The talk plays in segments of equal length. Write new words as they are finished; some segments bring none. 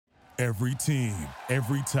Every team,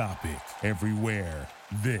 every topic, everywhere.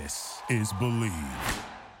 This is Believe.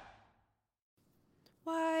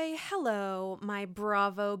 Why, hello, my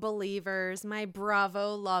Bravo believers, my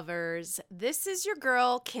Bravo lovers. This is your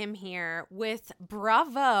girl, Kim, here with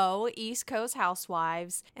Bravo East Coast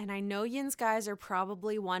Housewives. And I know yins guys are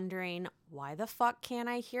probably wondering, why the fuck can't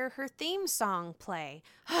I hear her theme song play?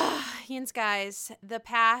 Yins guys, the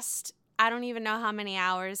past I don't even know how many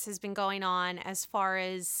hours has been going on as far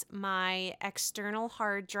as my external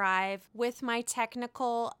hard drive with my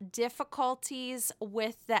technical difficulties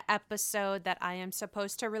with the episode that I am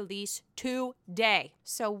supposed to release today.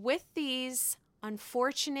 So with these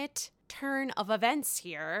unfortunate turn of events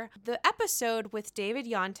here, the episode with David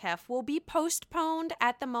Yontef will be postponed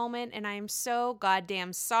at the moment, and I am so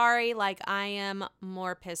goddamn sorry. Like, I am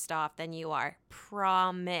more pissed off than you are.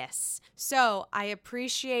 Promise. So I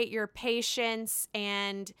appreciate your patience,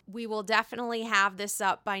 and we will definitely have this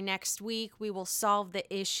up by next week. We will solve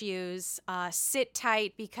the issues. Sit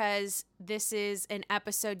tight, because this is an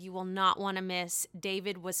episode you will not want to miss.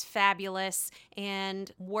 David was fabulous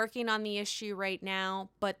and working on the issue right now,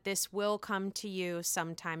 but this will come to you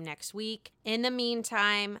sometime next week. In the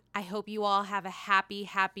meantime, I hope you all have a happy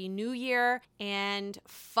new year, and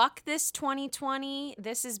fuck this 2020.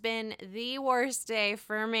 This has been the worst day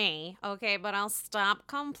for me. Okay, but I'll stop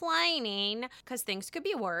complaining because things could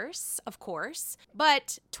be worse, of course.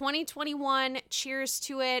 But 2021, cheers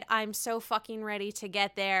to it. I'm so fucking ready to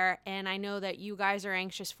get there, and I know that you guys are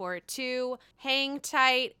anxious for it too. Hang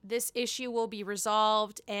tight. This issue will be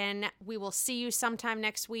resolved, and we will see you sometime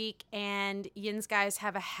next week. And yins guys,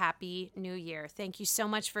 have a happy new year. Thank you so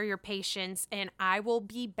much for your patience, and I will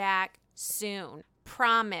be back soon.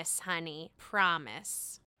 Promise, honey.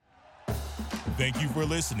 Promise. Thank you for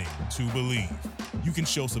listening to Believe. You can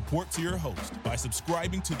show support to your host by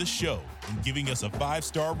subscribing to the show and giving us a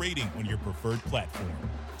 5-star rating on your preferred platform.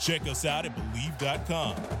 Check us out at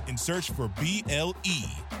Believe.com and search for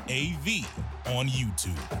BLEAV on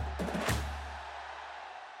YouTube.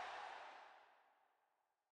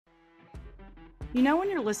 You know when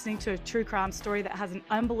you're listening to a true crime story that has an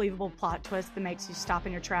unbelievable plot twist that makes you stop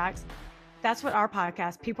in your tracks? That's what our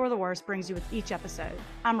podcast, People Are the Worst, brings you with each episode.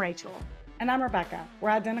 I'm Rachel. And I'm Rebecca. We're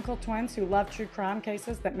identical twins who love true crime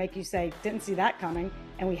cases that make you say, didn't see that coming,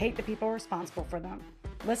 and we hate the people responsible for them.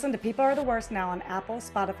 Listen to People Are the Worst now on Apple,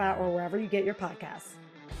 Spotify, or wherever you get your podcasts.